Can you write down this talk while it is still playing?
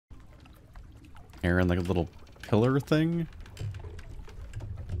Aaron, like a little pillar thing.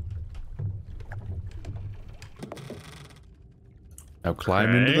 Now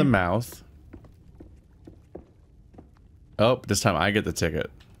climb into the mouth. Oh, this time I get the ticket.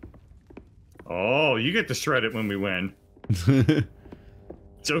 Oh, you get to shred it when we win.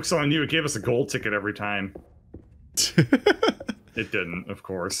 Joke's on you, it gave us a gold ticket every time. It didn't, of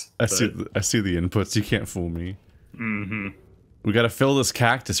course. I see the inputs, you can't fool me. Mm-hmm. We gotta fill this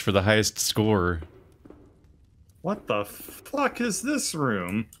cactus for the highest score. What the fuck is this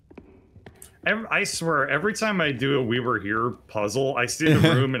room? I swear, every time I do a We Were Here puzzle, I see the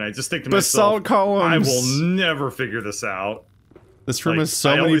room and I just think to myself, basalt columns. I will never figure this out. This room has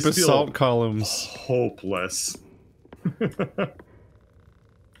so many basalt columns. Hopeless.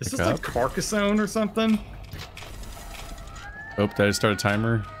 Is this like Carcassonne or something? Oh, did I start a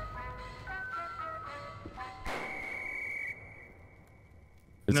timer?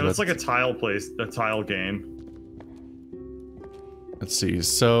 No, it's like a tile game. Let's see.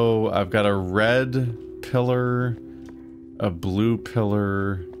 So I've got a red pillar, a blue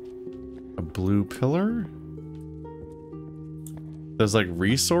pillar, a blue pillar. There's like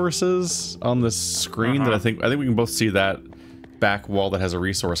resources on the screen that I think we can both see that back wall that has a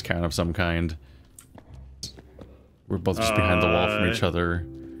resource count of some kind. We're both just behind the wall from each other.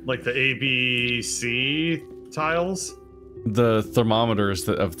 Like the A, B, C tiles? The thermometers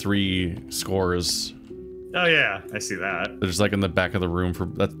of 3 scores. Oh yeah, I see that. They're just like in the back of the room for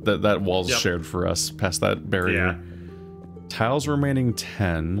that wall's shared for us past that barrier. Yeah. Tiles remaining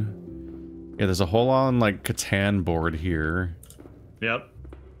 10. Yeah, there's a whole on like Catan board here. Yep.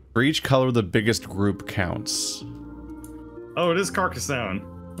 For each color, the biggest group counts. Oh, it is Carcassonne.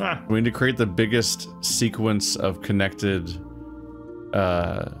 Ah. We need to create the biggest sequence of connected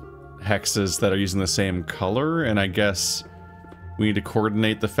hexes that are using the same color, and I guess we need to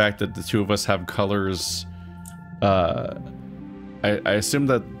coordinate the fact that the two of us have colors. I assume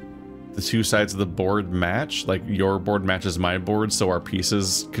that the two sides of the board match, like your board matches my board, so our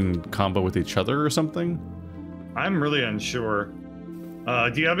pieces can combo with each other or something? I'm really unsure.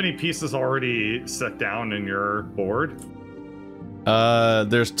 Do you have any pieces already set down in your board?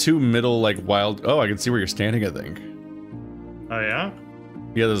 There's 2 middle, like, wild... Oh, I can see where you're standing, I think. Oh, yeah?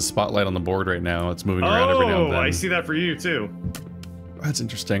 Yeah, there's a spotlight on the board right now. It's moving around every now and then. Oh, I see that for you, too. That's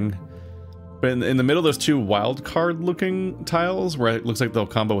interesting. But in the middle, there's 2 wild card looking tiles where it looks like they'll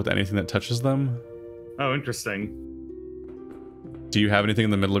combo with anything that touches them. Oh, interesting. Do you have anything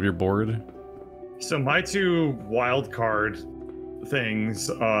in the middle of your board? So my 2 wild card things,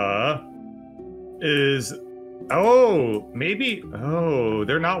 is... Oh, maybe... Oh,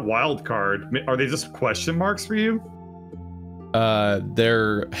 they're not wild card. Are they just question marks for you?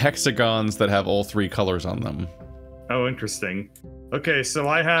 They're hexagons that have all 3 colors on them. Oh, interesting. Okay, so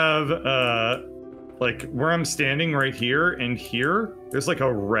I have, like, where I'm standing right here and here, there's like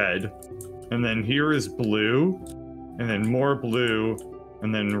a red. And then here is blue, and then more blue,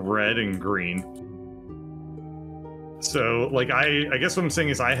 and then red and green. So, like, I guess what I'm saying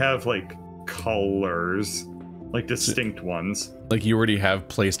is I have, like, colors. Like, distinct ones. Like, you already have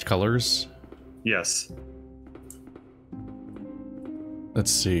placed colors? Yes.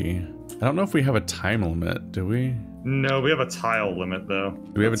 Let's see. I don't know if we have a time limit, do we? No, we have a tile limit, though.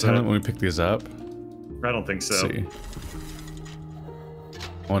 Do we have a time limit when we pick these up? I don't think so. Let's see.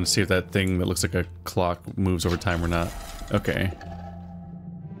 I want to see if that thing that looks like a clock moves over time or not. Okay.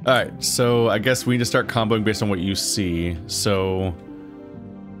 Alright, so I guess we need to start comboing based on what you see. So...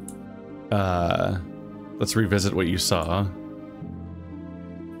 let's revisit what you saw.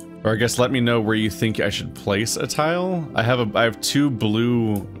 Or I guess let me know where you think I should place a tile. I have 2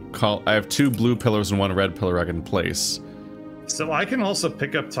 blue pillars and 1 red pillar I can place. So I can also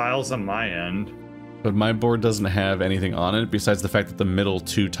pick up tiles on my end. But my board doesn't have anything on it besides the fact that the middle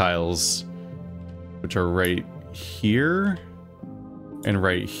 2 tiles, which are right here and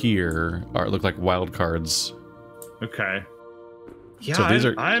right here, look like wild cards. Okay. Yeah, so these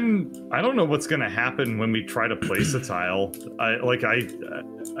I don't know what's gonna happen when we try to place a tile. I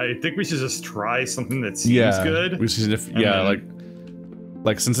think we should just try something that seems good. We should,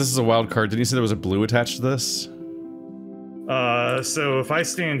 like since this is a wild card, didn't you say there was a blue attached to this? So if I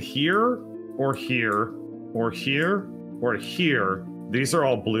stand here, or here, or here, or here, these are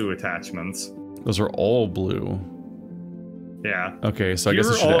all blue attachments. Those are all blue. Yeah. Okay, so I guess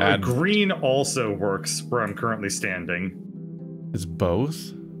I should add... Green also works where I'm currently standing. It's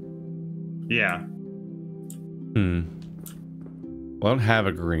both? Yeah. Well, I don't have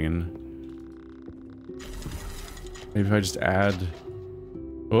a green. Maybe if I just add...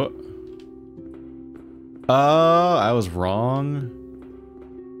 Oh, I was wrong.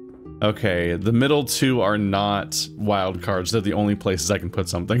 Okay, the middle two are not wild cards. They're the only places I can put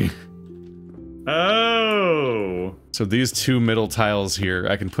something. Oh! So these two middle tiles here,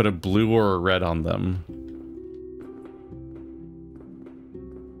 I can put a blue or a red on them.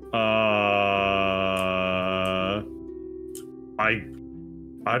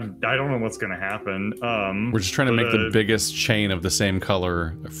 I don't know what's gonna happen. We're just trying to make the biggest chain of the same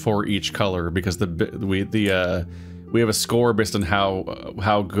color for each color because we have a score based on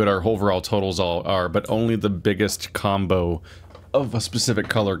how good our overall totals all are, but only the biggest combo of a specific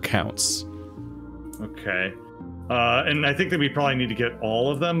color counts. Okay. And I think that we probably need to get all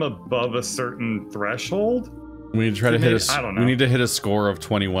of them above a certain threshold. We need to try to hit I don't know. We need to hit a score of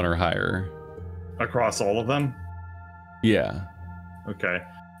 21 or higher. Across all of them? Yeah. Okay.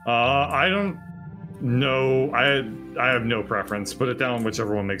 I don't know. I have no preference. Put it down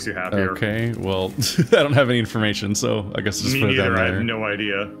whichever one makes you happier. Okay, well, I don't have any information, so I guess just put it down there. I have no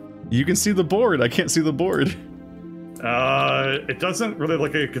idea. You can see the board. I can't see the board. It doesn't really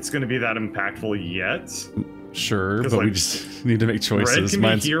look like it's going to be that impactful yet. Sure, but like, we just need to make choices. Red can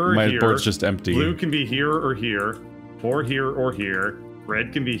be here or my here. board's just empty. Blue can be here or here, or here or here.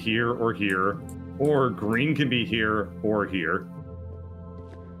 Red can be here or here, or green can be here or here.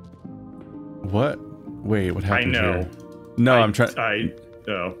 What? Wait, what happened I know. here? No, I'm trying.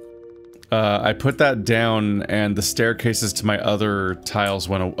 I put that down, and the staircases to my other tiles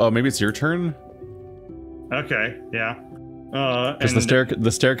went. Oh, maybe it's your turn. Okay. Yeah. Because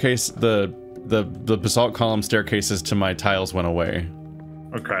the staircase, the basalt column staircases to my tiles went away.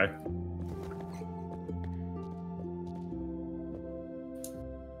 Okay.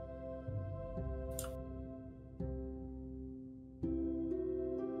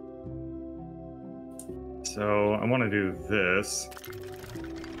 So I want to do this.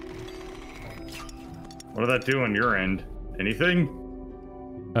 What did that do on your end? Anything?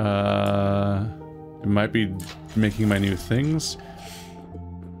 It might be making my new things.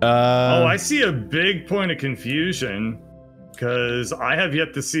 Oh, I see a big point of confusion because I have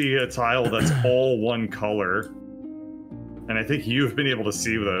yet to see a tile that's all one color, and I think you've been able to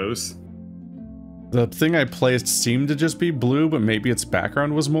see those. The thing I placed seemed to just be blue, but maybe its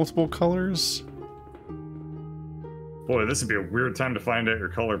background was multiple colors. Boy, this would be a weird time to find out you're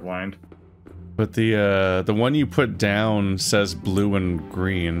colorblind. But the one you put down says blue and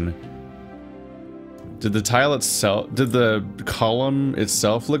green. Did the tile itself, did the column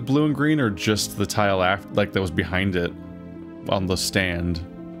itself look blue and green, or just the tile after, like that was behind it on the stand?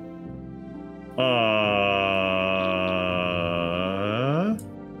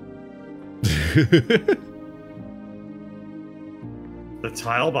 The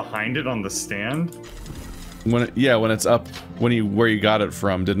tile behind it on the stand? When when it's up, where you got it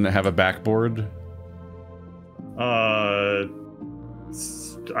from, didn't it have a backboard?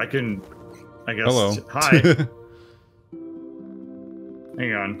 I guess. Hello. Hi.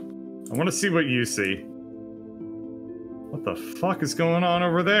 Hang on. I want to see what you see. What the fuck is going on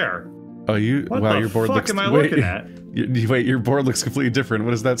over there? Oh, your board looks. What the fuck am I looking at? Wait, your board looks completely different.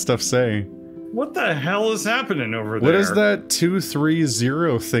 What does that stuff say? What the hell is happening over there? What is that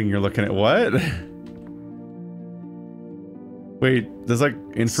 230 thing you're looking at? What? Wait, there's like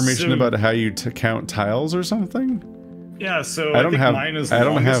information about how you count tiles or something? Yeah, so I don't have mine is I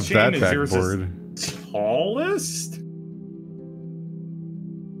don't have chain, that yours backboard. is tallest?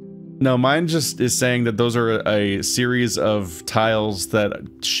 No, mine just is saying that those are a series of tiles that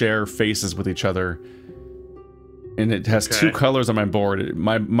share faces with each other. And it has two colors on my board.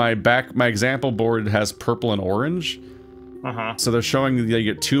 My example board has purple and orange. So they're showing that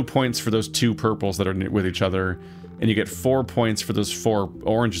you get 2 points for those two purples that are with each other. And you get 4 points for those 4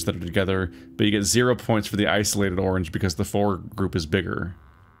 oranges that are together, but you get 0 points for the isolated orange because the 4 group is bigger.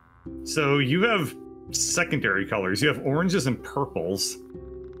 So you have secondary colors. You have oranges and purples.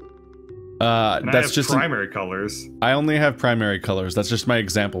 That's just primary colors. I only have primary colors. That's just my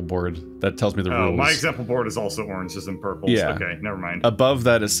example board that tells me the rules. My example board is also oranges and purples. Yeah. Okay, never mind. Above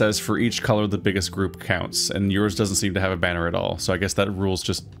that, it says for each color, the biggest group counts, and yours doesn't seem to have a banner at all. So I guess that rule's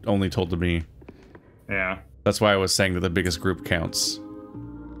just only told to me. Yeah. That's why I was saying that the biggest group counts.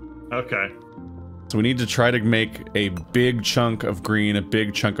 Okay. So we need to try to make a big chunk of green, a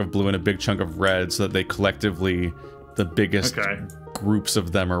big chunk of blue, and a big chunk of red so that they collectively, the biggest groups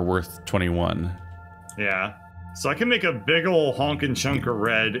of them are worth 21. Yeah. So I can make a big ol' honkin' chunk of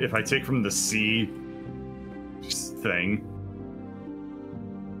red if I take from the C thing.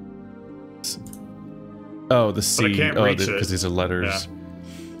 Oh, the C. But I can't reach it. Because these are letters.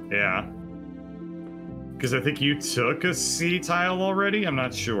 Yeah. Because I think you took a C tile already? I'm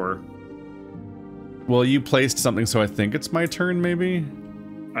not sure. Well, you placed something, so I think it's my turn, maybe?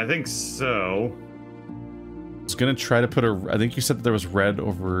 I think so. I was gonna try to put a... I think you said that there was red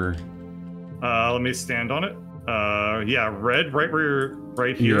over... Let me stand on it. Yeah, red right where you're...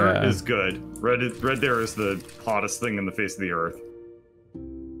 Right here is good. Red there is the hottest thing in the face of the earth.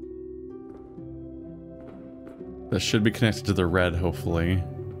 That should be connected to the red, hopefully.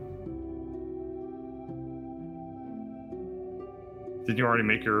 Did you already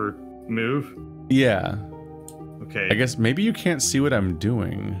make your move? Yeah. Okay. I guess maybe you can't see what I'm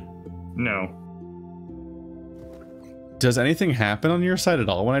doing. No. Does anything happen on your side at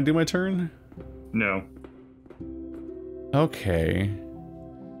all when I do my turn? No. Okay.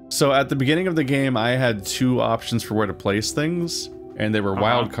 So at the beginning of the game, I had 2 options for where to place things, and they were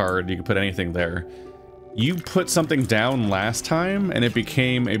wild card. You could put anything there. You put something down last time, and it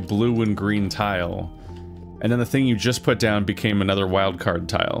became a blue and green tile. And then the thing you just put down became another wildcard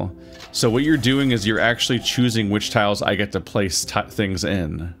tile. So what you're doing is you're actually choosing which tiles I get to place things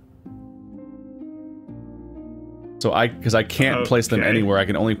in. So because I can't place them anywhere, I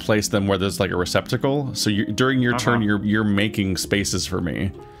can only place them where there's like a receptacle. So during your turn, you're making spaces for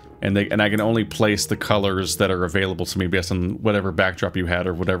me, and I can only place the colors that are available to me based on whatever backdrop you had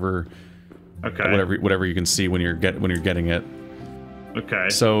or whatever. Whatever you can see when you're getting it. Okay.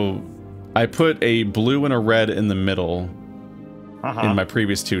 So I put a blue and a red in the middle in my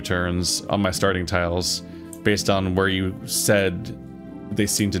previous 2 turns on my starting tiles, based on where you said they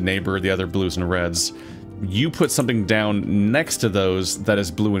seem to neighbor the other blues and reds. You put something down next to those that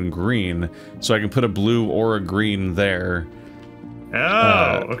is blue and green, so I can put a blue or a green there.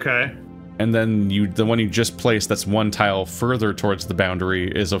 Oh, okay. And then the one you just placed, that's 1 tile further towards the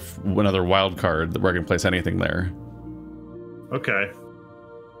boundary, is another wild card where I can place anything there. Okay.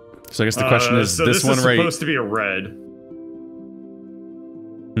 So I guess the question is, so this one right... supposed to be a red.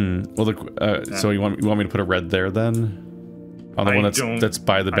 Well, so you want me to put a red there then? On the one that's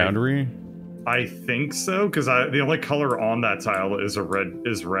by the boundary? I think so, because the only color on that tile is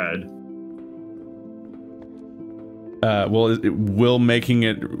red. Well, will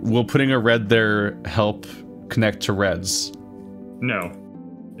putting a red there help connect to reds? No.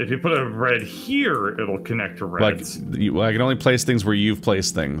 If you put a red here, it'll connect to reds. Like, I can only place things where you've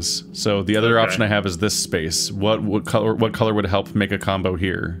placed things. So the other option I have is this space. What color would help make a combo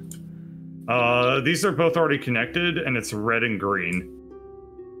here? These are both already connected, and it's red and green.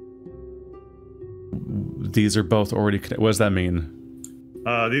 These are both already connected. What does that mean?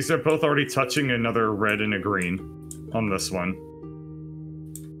 These are both already touching another red and a green on this one.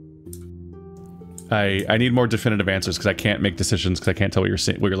 I need more definitive answers because I can't make decisions because I can't tell what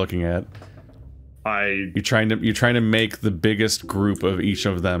you're looking at. You're trying to make the biggest group of each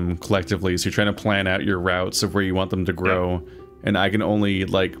of them collectively, so you're trying to plan out your routes of where you want them to grow, and I can only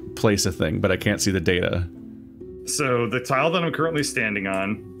like place a thing, but I can't see the data. So the tile that I'm currently standing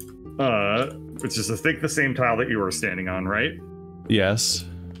on, which is I think the same tile that you were standing on, right? Yes.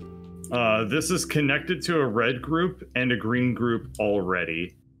 This is connected to a red group and a green group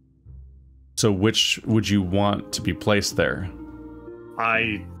already. So which would you want to be placed there?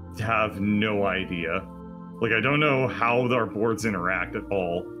 I have no idea. Like, I don't know how our boards interact at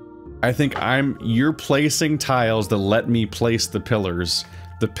all. I think you're placing tiles that let me place the pillars.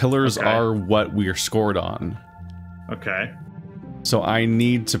 The pillars are what we're scored on. Okay. So I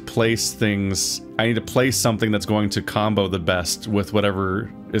need to place things. I need to place something that's going to combo the best with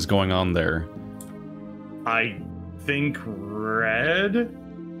whatever is going on there. I think red.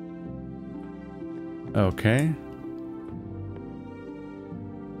 Okay.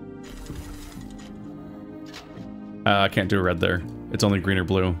 I can't do a red there. It's only green or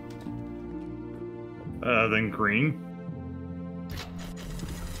blue. Then green.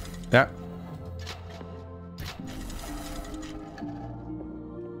 Yeah.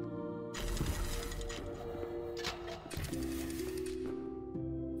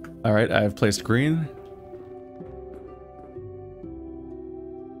 All right, I've placed green.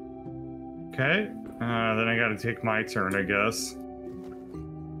 Okay. Then I gotta take my turn, I guess.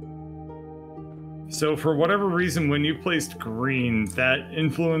 So for whatever reason, when you placed green, that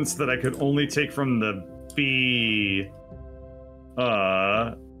influence that I could only take from the B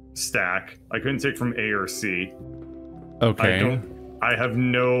stack, I couldn't take from A or C. Okay. I have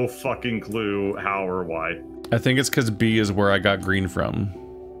no fucking clue how or why. I think it's because B is where I got green from.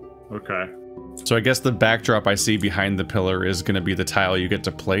 Okay. So I guess the backdrop I see behind the pillar is going to be the tile you get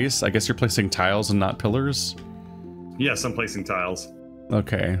to place. I guess you're placing tiles and not pillars? Yes, I'm placing tiles.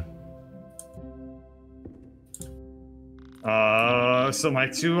 Okay. So my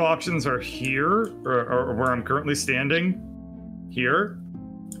 2 options are here, or where I'm currently standing, here,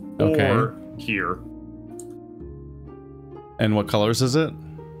 or here. And what colors is it?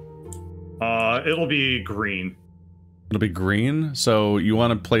 It'll be green. It'll be green? So you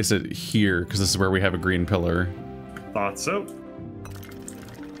want to place it here, because this is where we have a green pillar. Thought so.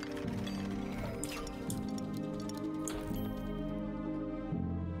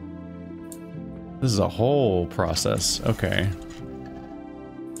 This is a whole process. Okay.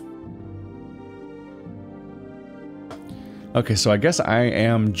 Okay, so I guess I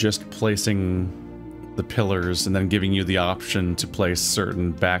am just placing the pillars and then giving you the option to place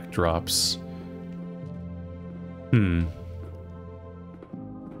certain backdrops.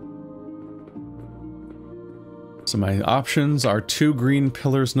 So my options are 2 green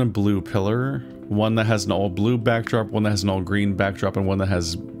pillars and a blue pillar. One that has an all blue backdrop, one that has an all green backdrop, and one that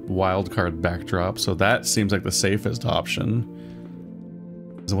has wildcard backdrop. So that seems like the safest option.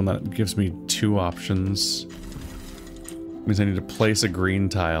 It's the one that gives me 2 options. Means I need to place a green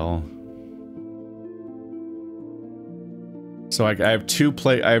tile. So I have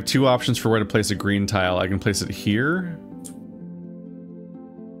two options for where to place a green tile. I can place it here,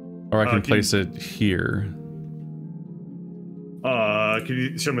 or I can place it here. Can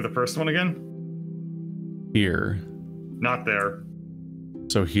you show me the first one again? Here. Not there.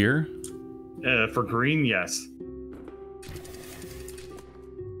 So here? For green, yes.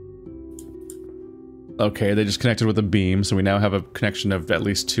 Okay, they just connected with a beam, so we now have a connection of at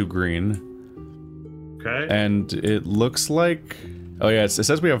least 2 green. Okay. And it looks like... Oh yeah, it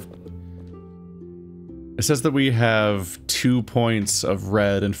says we have... It says that we have 2 points of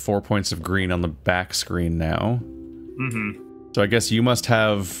red and 4 points of green on the back screen now. Mm-hmm. So I guess you must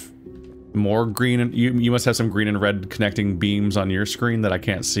have more green, and you must have some green and red connecting beams on your screen that I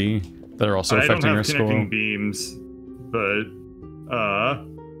can't see, that are also affecting your skull. I don't have connecting beams, but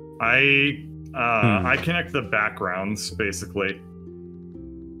I connect the backgrounds, basically.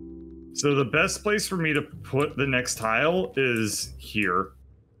 So the best place for me to put the next tile is here.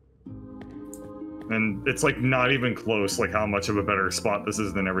 And it's like not even close, like how much of a better spot this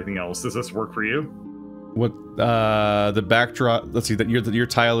is than everything else. Does this work for you? What, the backdrop, let's see, that your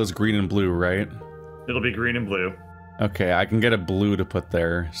tile is green and blue, right? It'll be green and blue. Okay, I can get a blue to put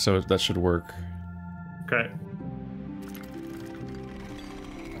there, so that should work. Okay.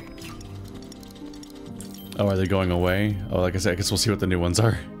 Oh, are they going away? Oh, like I said, I guess we'll see what the new ones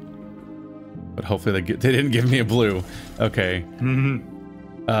are. But hopefully they didn't give me a blue. Okay.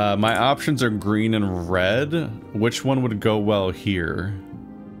 My options are green and red. Which one would go well here?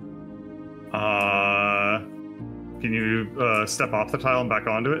 Can you step off the tile and back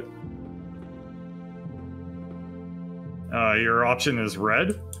onto it? Your option is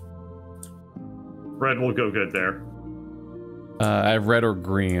red. Red will go good there. I have red or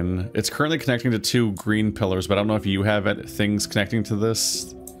green. It's currently connecting to 2 green pillars, but I don't know if you have things connecting to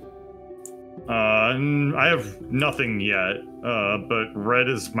this. I have nothing yet, but red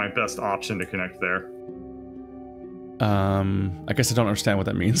is my best option to connect there. I guess I don't understand what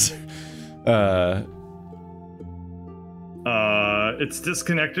that means. It's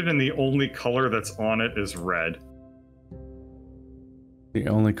disconnected and the only color that's on it is red. The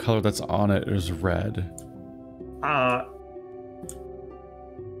only color that's on it is red.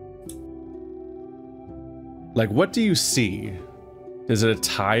 Like, what do you see? Is it a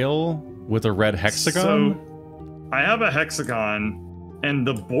tile with a red hexagon? So, I have a hexagon, and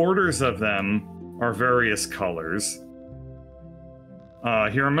the borders of them are various colors.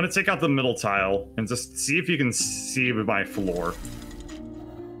 Here, I'm gonna take out the middle tile and just see if you can see my floor.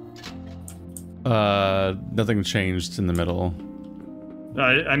 Nothing changed in the middle.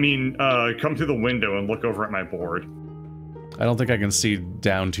 I mean, come through the window and look over at my board. I don't think I can see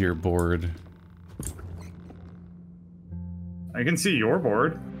down to your board. I can see your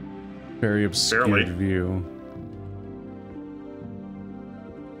board. Very obscured view.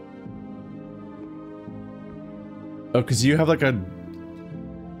 Oh, because you have like a...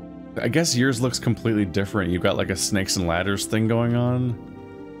 I guess yours looks completely different. You've got like a snakes and ladders thing going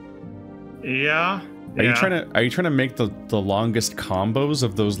on. Yeah. Are you trying to make the longest combos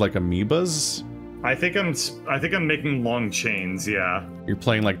of those like amoebas? I think I'm making long chains, yeah. You're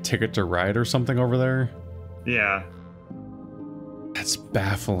playing like Ticket to Ride or something over there? Yeah. That's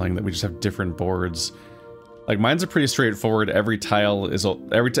baffling that we just have different boards. Like mine's are pretty straightforward. Every tile is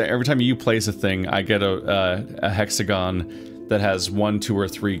every time you place a thing, I get a hexagon that has 1, 2, or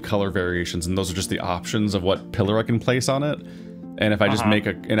 3 color variations, and those are just the options of what pillar I can place on it. And if I just make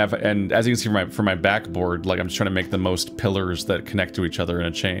and as you can see from my backboard, like I'm just trying to make the most pillars that connect to each other in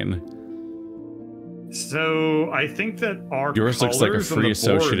a chain. So I think that our yours looks like a free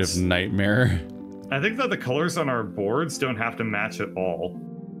associative nightmare. I think that the colors on our boards don't have to match at all.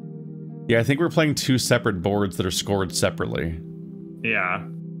 Yeah, I think we're playing 2 separate boards that are scored separately. Yeah.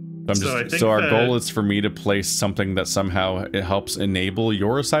 So our goal is for me to place something that somehow it helps enable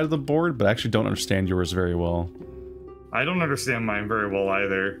your side of the board, but I actually don't understand yours very well. I don't understand mine very well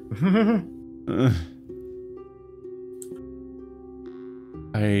either.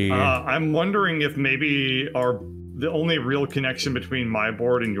 I'm wondering if maybe the only real connection between my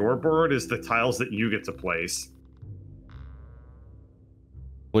board and your board is the tiles that you get to place.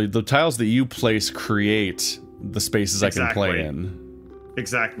 Well, the tiles that you place create the spaces I can play in.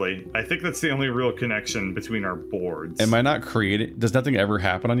 Exactly. I think that's the only real connection between our boards. Am I not creating? Does nothing ever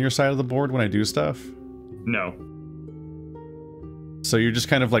happen on your side of the board when I do stuff? No. So you're just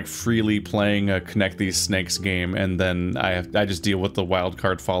kind of like freely playing a connect these snakes game, and then I just deal with the wild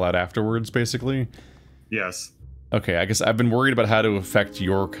card fallout afterwards, basically? Yes. Okay, I guess I've been worried about how to affect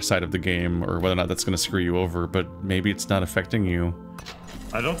your side of the game, or whether or not that's going to screw you over, but maybe it's not affecting you.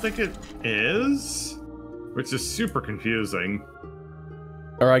 I don't think it is, which is super confusing.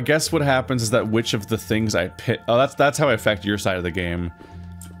 Or I guess what happens is that which of the things I pick... Oh, that's how I affect your side of the game.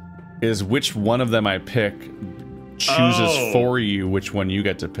 Is which one of them I pick chooses for you which one you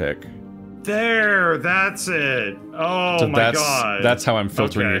get to pick. There, that's it. Oh so my god. That's how I'm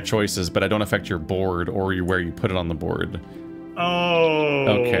filtering your choices, but I don't affect your board or where you put it on the board. Oh.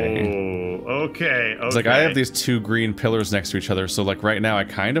 Okay. Okay. It's like I have these two green pillars next to each other, so like right now I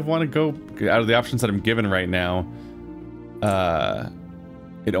kind of want to go out of the options that I'm given right now.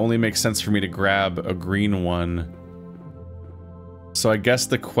 It only makes sense for me to grab a green one. So I guess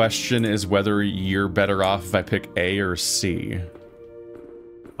the question is whether you're better off if I pick A or C.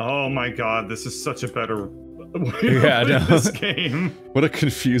 Oh my god, this is such a better way to play this game. What a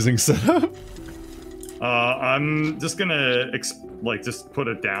confusing setup. I'm just gonna just put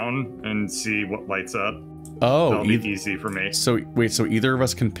it down and see what lights up. Oh, that'll be easy for me. So wait, so either of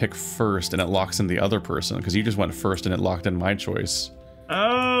us can pick first and it locks in the other person, because you just went first and it locked in my choice.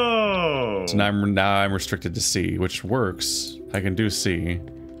 Oh. So now I'm restricted to C, which works. I can do C.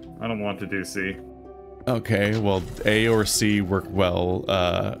 I don't want to do C. Okay, well A or C work well.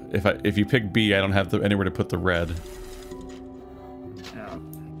 If you pick B, I don't have anywhere to put the red. Yeah.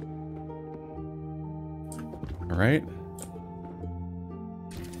 All right.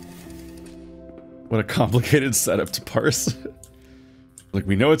 What a complicated setup to parse. Like,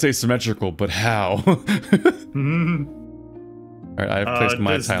 we know it's asymmetrical, but how? Alright, I've placed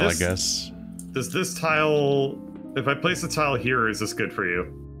my tile, I guess. Does this tile... If I place a tile here, is this good for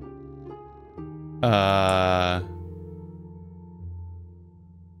you?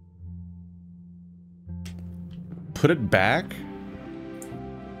 Put it back?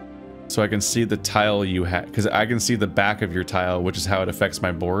 So I can see the tile you have... Because I can see the back of your tile, which is how it affects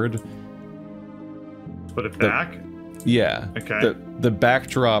my board. Put it back? Yeah. Okay. The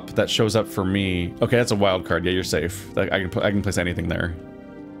backdrop that shows up for me. Okay, that's a wild card. Yeah, you're safe. I can place anything there.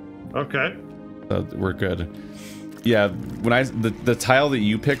 Okay. So we're good. Yeah, when the tile that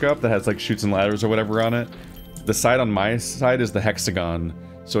you pick up that has like chutes and ladders or whatever on it, the side on my side is the hexagon,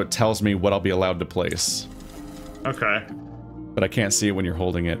 so it tells me what I'll be allowed to place. Okay. But I can't see it when you're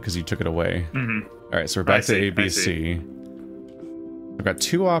holding it because you took it away. Mm-hmm. All right, so we're back to A, B, C. I've got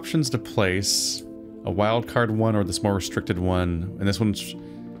two options to place. A wild card one or this more restricted one. And this one's...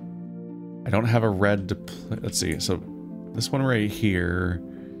 I don't have a red to play. Let's see. So this one right here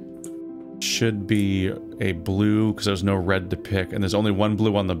should be a blue because there's no red to pick. And there's only one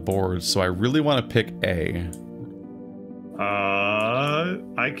blue on the board. So I really want to pick A.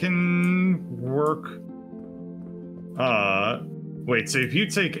 I can work... Wait, so if you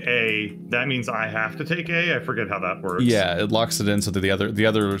take A, that means I have to take A? I forget how that works. Yeah, it locks it in so that the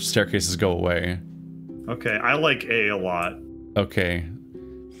other staircases go away. Okay, I like A a lot. Okay.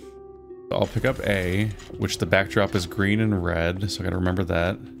 I'll pick up A, which the backdrop is green and red, so I gotta remember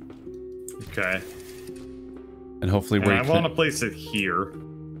that. Okay. And hopefully I want to place it here.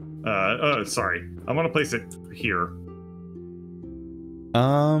 Oh, sorry. I want to place it here.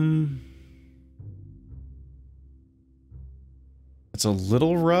 It's a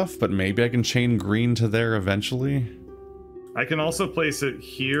little rough, but maybe I can chain green to there eventually. I can also place it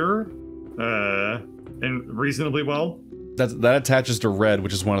here, and reasonably well. That attaches to red,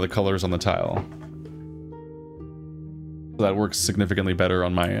 which is one of the colors on the tile. So that works significantly better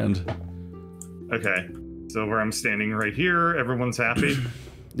on my end. Okay, so where I'm standing right here, everyone's happy?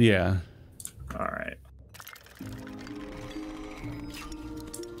 Yeah. Alright.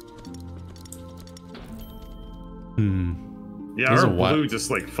 Yeah, our blue just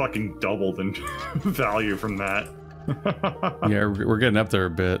like fucking doubled in value from that. Yeah, we're getting up there a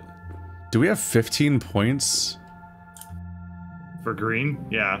bit. Do we have 15 points? For green?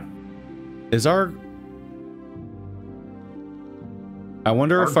 Yeah. Is our... I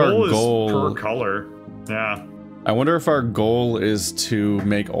wonder if our goal is per color. Yeah. I wonder if our goal is to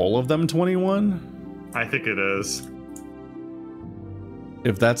make all of them 21? I think it is.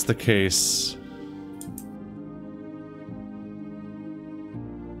 If that's the case...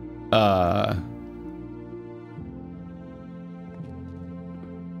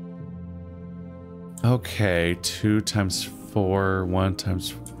 Okay, 2 times 4, 1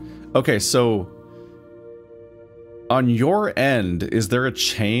 times... Okay, so... On your end, is there a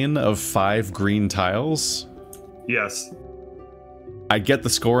chain of 5 green tiles? Yes. I get the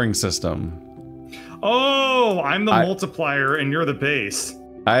scoring system. Oh, I'm the multiplier and you're the base.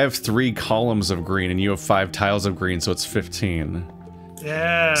 I have 3 columns of green and you have 5 tiles of green, so it's 15.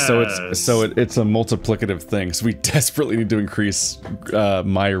 Yeah. So it's a multiplicative thing. So we desperately need to increase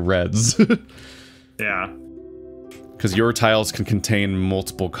my reds. Yeah. Because your tiles can contain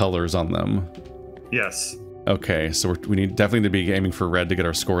multiple colors on them. Yes. Okay, so we definitely need to be aiming for red to get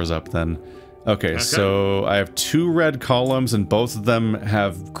our scores up then. Okay, so I have 2 red columns and both of them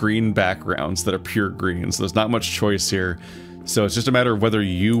have green backgrounds that are pure green. So there's not much choice here. So it's just a matter of whether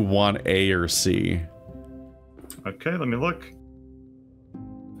you want A or C. Okay, let me look.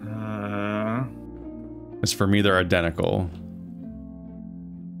 As for me, they're identical.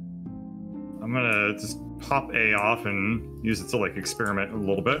 I'm gonna just pop A off and use it to like experiment a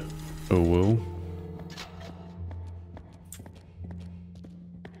little bit. Oh, whoa.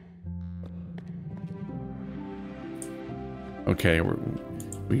 Okay,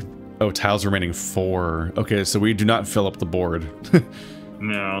 oh, tiles remaining 4. Okay, so we do not fill up the board.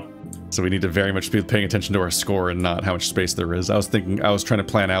 No. So we need to very much be paying attention to our score and not how much space there is. I was trying to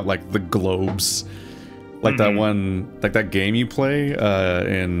plan out like the globes. Like that one, like that game you play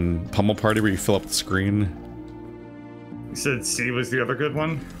in Pummel Party where you fill up the screen. You said C was the other good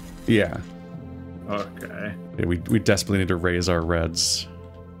one? Yeah. Okay. Yeah, we desperately need to raise our reds.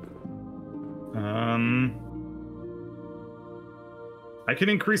 I can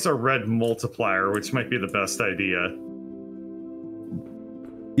increase our red multiplier, which might be the best idea.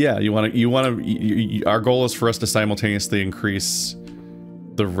 Yeah, our goal is for us to simultaneously increase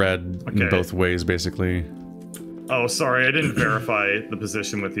the red in both ways, basically. Oh, sorry, I didn't verify the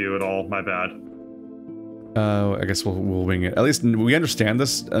position with you at all. My bad. I guess we'll wing it. At least we understand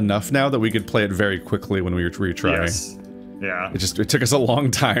this enough now that we could play it very quickly when we retry. Yes. Yeah. It took us a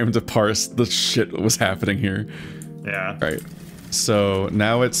long time to parse the shit that was happening here. Yeah. Right. So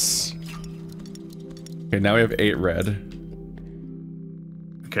now it's... Okay, now we have 8 red.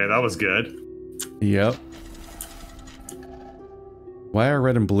 Okay, that was good. Yep. Why are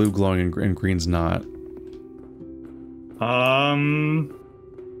red and blue glowing and green's not? I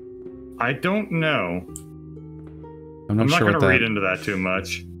don't know. I'm not gonna read into that too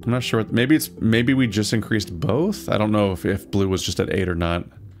much. I'm not sure. Maybe we just increased both? I don't know if blue was just at 8 or not.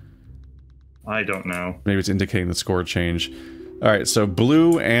 I don't know. Maybe it's indicating the score change. Alright, so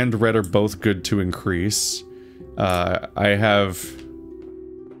blue and red are both good to increase. I have...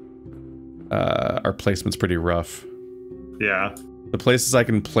 our placement's pretty rough. Yeah. The places I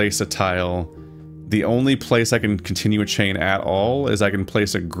can place a tile, the only place I can continue a chain at all is I can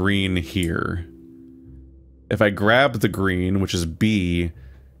place a green here. If I grab the green, which is B,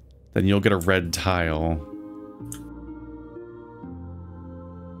 then you'll get a red tile.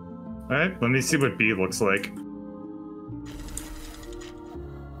 Alright, let me see what B looks like.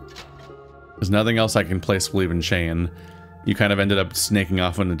 There's nothing else I can place will even chain. You kind of ended up snaking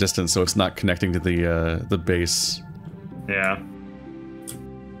off in the distance, so it's not connecting to the base. Yeah.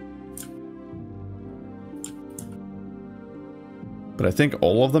 But I think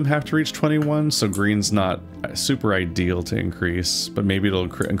all of them have to reach 21, so green's not super ideal to increase, but maybe it'll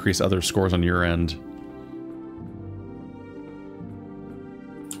increase other scores on your end.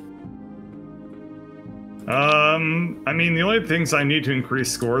 I mean, the only things I need to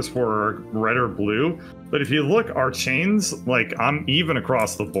increase scores for are red or blue, but if you look, our chains, like, I'm even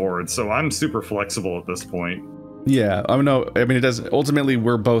across the board, so I'm super flexible at this point. Yeah, I mean, it does, ultimately,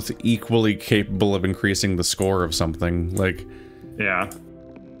 we're both equally capable of increasing the score of something, like... Yeah.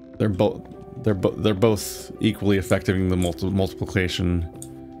 They're both equally effective in the multiplication.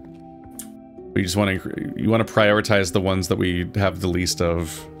 We just want to prioritize the ones that we have the least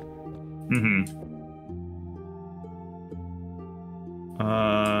of. Mm-hmm.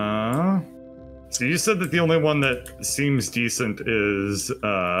 So you said that the only one that seems decent is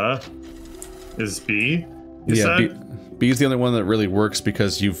B? B is the only one that really works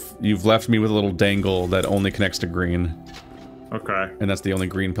because you've left me with a little dangle that only connects to green. Okay. And that's the only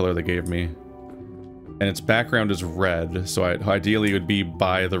green pillar they gave me. And its background is red, so ideally it would be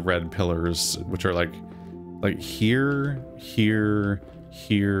by the red pillars, which are like Like here, here,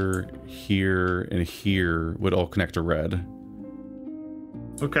 here, here, and here would all connect to red.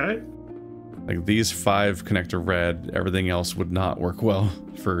 Okay. Like these 5 connect to red, everything else would not work well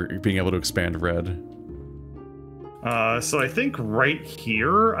for being able to expand red. So I think right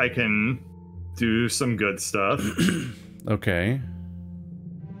here I can do some good stuff. Okay.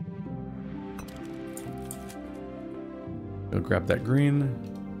 Go grab that green.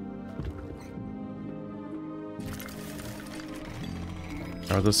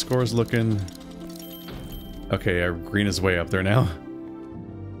 How are the scores looking? Okay, our green is way up there now.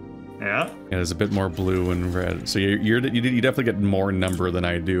 Yeah. Yeah, there's a bit more blue and red. So you definitely get more number than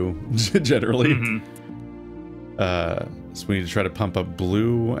I do, generally. Mm-hmm. So we need to try to pump up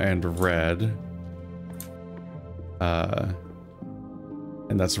blue and red.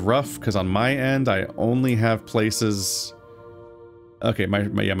 And that's rough, because on my end, I only have places... Okay,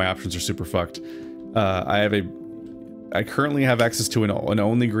 my options are super fucked. I currently have access to an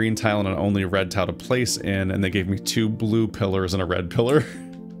only green tile and an only red tile to place in, and they gave me 2 blue pillars and a red pillar.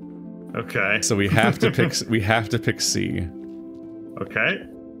 Okay. So we have to pick C. Okay.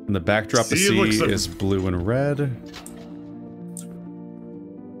 And the backdrop to C is blue and red.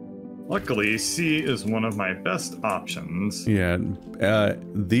 Luckily, C is one of my best options. Yeah,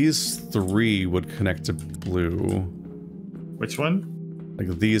 these 3 would connect to blue. Which one?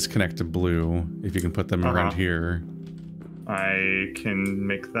 Like these connect to blue, if you can put them around here. I can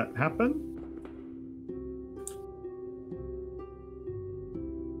make that happen.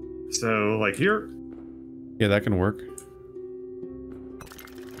 So, like here? Yeah, that can work.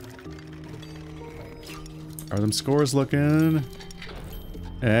 Are them scores looking?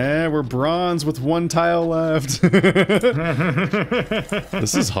 Eh, we're bronze with 1 tile left.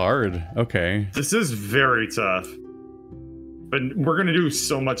 This is hard. Okay. This is very tough. But we're gonna do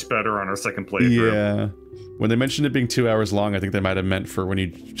so much better on our second playthrough. Yeah. When they mentioned it being 2 hours long, I think they might have meant for when you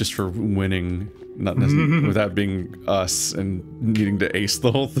just for winning, not necessarily without being us and needing to ace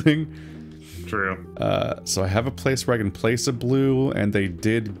the whole thing. True. So I have a place where I can place a blue, and they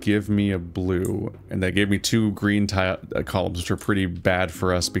did give me a blue, and they gave me 2 green columns, which are pretty bad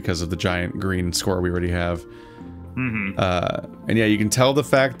for us because of the giant green score we already have. Mm-hmm. And yeah, you can tell the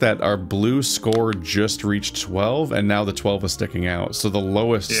fact that our blue score just reached 12, and now the 12 is sticking out. So the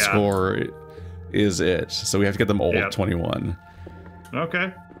lowest score is it. So we have to get them all at 21.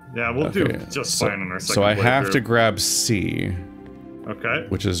 Okay. Yeah, we'll do just fine on our second So I playthrough. have to grab C. Okay.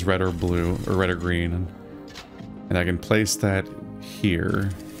 Which is red or blue, or red or green. And I can place that here.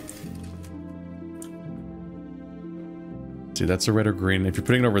 See, that's a red or green. If you're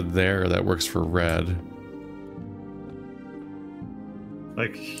putting it over there, that works for red.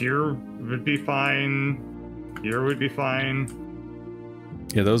 Like, here would be fine. Here would be fine.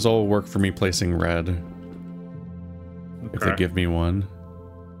 Yeah, those all work for me placing red. Okay. If they give me one.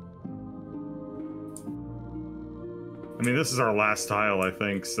 I mean, this is our last tile, I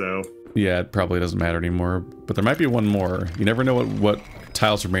think, so... Yeah, it probably doesn't matter anymore. But there might be one more. You never know what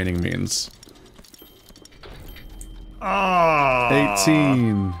tiles remaining means. Ah,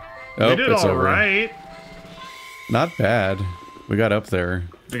 18. Oh, we did it's all over. right. Not bad. We got up there.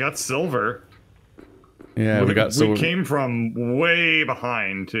 We got silver. Yeah, we came from way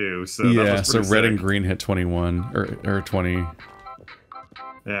behind too. So yeah, that was so red sick. and green hit 21 or 20.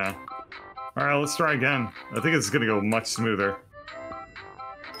 Yeah. All right, let's try again. I think it's gonna go much smoother.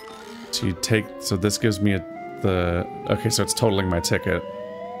 So this gives me okay, so it's totaling my ticket.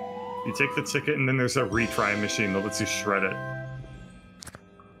 You take the ticket, and then there's a retry machine that lets you shred it.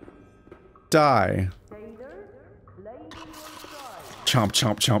 Die. Chomp,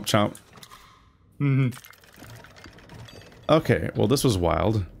 chomp, chomp, chomp. Mm-hmm. Okay, well, this was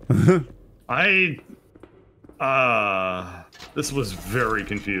wild. This was very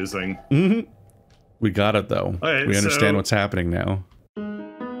confusing. Mm-hmm. We got it, though. Okay, we understand what's happening now.